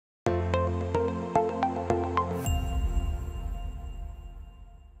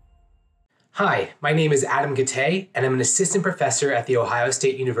Hi, my name is Adam Kittai, and I'm an assistant professor at The Ohio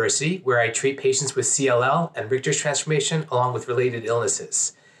State University, where I treat patients with CLL and Richter's transformation along with related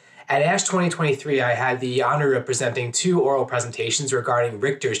illnesses. At ASH 2023, I had the honor of presenting 2 oral presentations regarding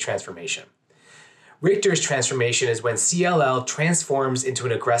Richter's transformation. Richter's transformation is when CLL transforms into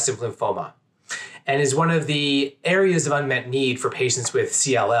an aggressive lymphoma, and is one of the areas of unmet need for patients with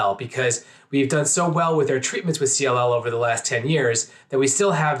CLL because we've done so well with our treatments with CLL over the last 10 years that we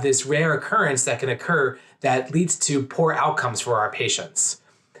still have this rare occurrence that can occur that leads to poor outcomes for our patients.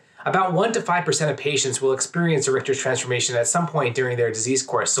 About 1 to 5% of patients will experience a Richter's transformation at some point during their disease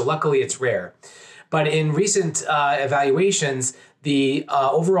course, so luckily it's rare. But in recent evaluations, the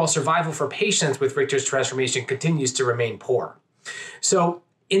overall survival for patients with Richter's transformation continues to remain poor. So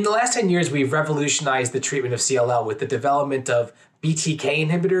in the last 10 years, we've revolutionized the treatment of CLL with the development of BTK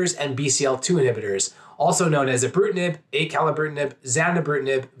inhibitors and BCL2 inhibitors, also known as ibrutinib, acalabrutinib,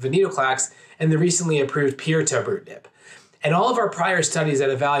 zanubrutinib, venetoclax, and the recently approved pirtobrutinib. And all of our prior studies that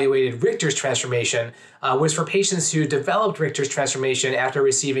evaluated Richter's transformation was for patients who developed Richter's transformation after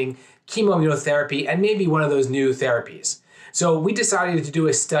receiving chemoimmunotherapy and maybe one of those new therapies. So we decided to do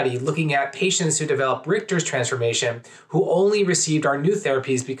a study looking at patients who developed Richter's transformation who only received our new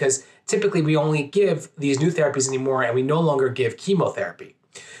therapies because typically we only give these new therapies anymore and we no longer give chemotherapy.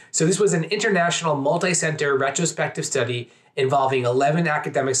 So this was an international multicenter retrospective study involving 11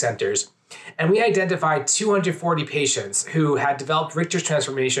 academic centers, and we identified 240 patients who had developed Richter's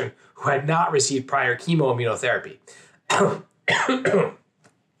transformation who had not received prior chemoimmunotherapy.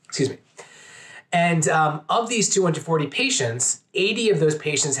 Excuse me. And of these 240 patients, 80 of those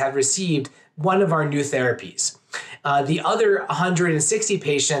patients had received one of our new therapies. The other 160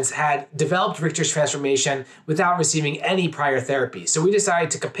 patients had developed Richter's transformation without receiving any prior therapy. So we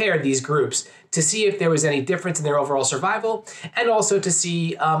decided to compare these groups to see if there was any difference in their overall survival and also to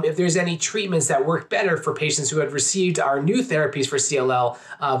see if there's any treatments that work better for patients who had received our new therapies for CLL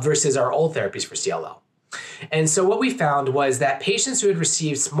versus our old therapies for CLL. And so what we found was that patients who had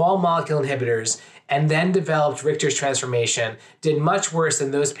received small molecule inhibitors and then developed Richter's transformation did much worse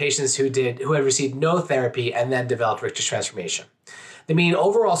than those patients who had received no therapy and then developed Richter's transformation. The mean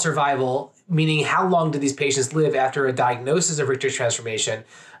overall survival, meaning how long did these patients live after a diagnosis of Richter's transformation,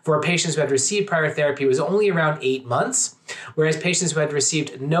 for patients who had received prior therapy was only around 8 months, whereas patients who had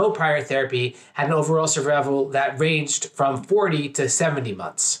received no prior therapy had an overall survival that ranged from 40 to 70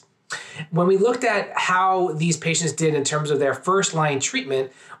 months. When we looked at how these patients did in terms of their first-line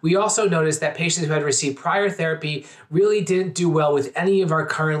treatment, we also noticed that patients who had received prior therapy really didn't do well with any of our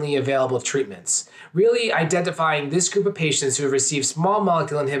currently available treatments. Really identifying this group of patients who have received small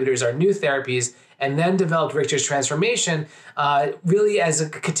molecule inhibitors, our new therapies, and then developed Richter's transformation really as a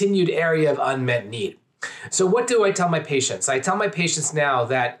continued area of unmet need. So what do I tell my patients? I tell my patients now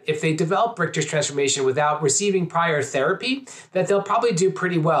that if they develop Richter's transformation without receiving prior therapy, that they'll probably do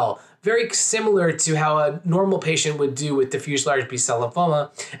pretty well, very similar to how a normal patient would do with diffuse large B-cell lymphoma,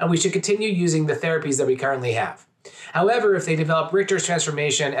 and we should continue using the therapies that we currently have. However, if they develop Richter's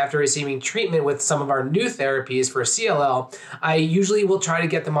transformation after receiving treatment with some of our new therapies for CLL, I usually will try to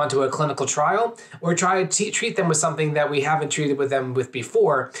get them onto a clinical trial or try to treat them with something that we haven't treated them with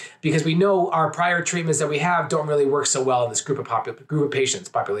before, because we know our prior treatments that we have don't really work so well in this group of patients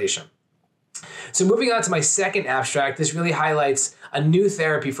population. So moving on to my second abstract, this really highlights a new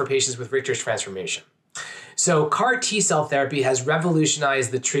therapy for patients with Richter's transformation. So CAR T-cell therapy has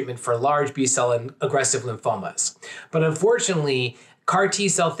revolutionized the treatment for large B-cell and aggressive lymphomas. But unfortunately, CAR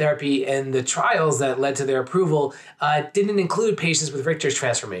T-cell therapy and the trials that led to their approval didn't include patients with Richter's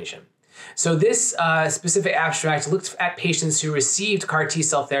transformation. So this specific abstract looked at patients who received CAR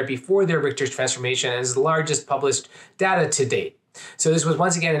T-cell therapy for their Richter's transformation and is the largest published data to date. So this was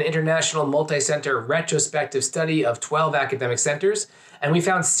once again an international multi-center retrospective study of 12 academic centers, and we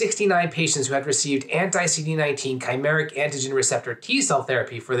found 69 patients who had received anti-CD19 chimeric antigen receptor T-cell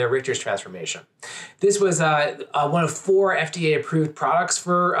therapy for their Richter's transformation. This was one of 4 FDA-approved products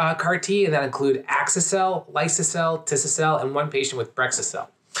for CAR T, and that include Axicell, Lysacell, Tisacell, and 1 patient with Brexacell.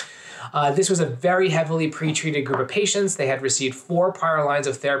 This was a very heavily pretreated group of patients. They had received 4 prior lines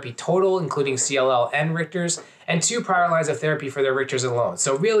of therapy total, including CLL and Richter's, and 2 prior lines of therapy for their Richter's alone.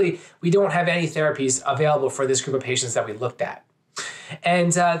 So really, we don't have any therapies available for this group of patients that we looked at.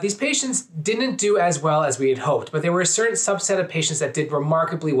 And these patients didn't do as well as we had hoped, but there were a certain subset of patients that did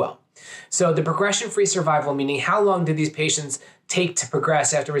remarkably well. So the progression-free survival, meaning how long did these patients take to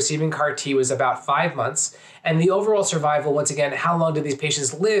progress after receiving CAR T, was about 5 months. And the overall survival, once again, how long did these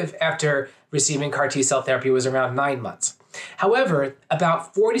patients live after receiving CAR T-cell therapy, was around 9 months. However,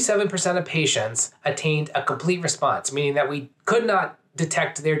 about 47% of patients attained a complete response, meaning that we could not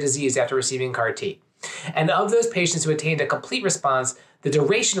detect their disease after receiving CAR T. And of those patients who attained a complete response, the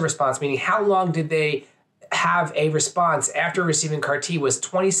duration of response, meaning how long did they have a response after receiving CAR T, was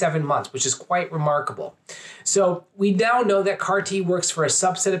 27 months, which is quite remarkable. So we now know that CAR T works for a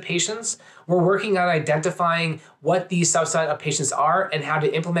subset of patients. We're working on identifying what these subset of patients are and how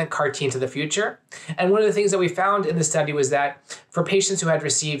to implement CAR T into the future. And one of the things that we found in the study was that for patients who had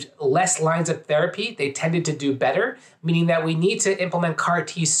received less lines of therapy, they tended to do better, meaning that we need to implement CAR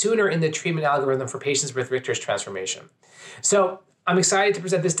T sooner in the treatment algorithm for patients with Richter's transformation. So I'm excited to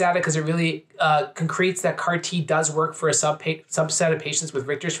present this data because it really concretes that CAR T does work for a subset of patients with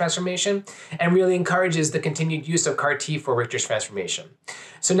Richter's transformation and really encourages the continued use of CAR T for Richter's transformation.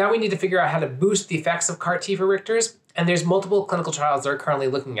 So now we need to figure out how to boost the effects of CAR T for Richter's, and there's multiple clinical trials that are currently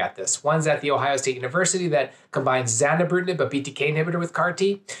looking at this. One's at The Ohio State University that combines zanubrutinib, a BTK inhibitor, with CAR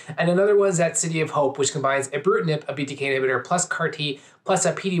T, and another one's at City of Hope, which combines ibrutinib, a BTK inhibitor, plus CAR T, plus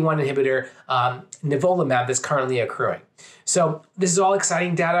a PD-1 inhibitor, nivolumab, that's currently accruing. So this is all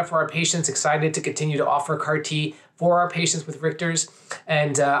exciting data for our patients, excited to continue to offer CAR T for our patients with Richter's,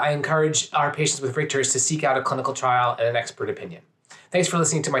 and I encourage our patients with Richter's to seek out a clinical trial and an expert opinion. Thanks for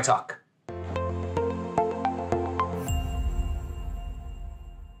listening to my talk.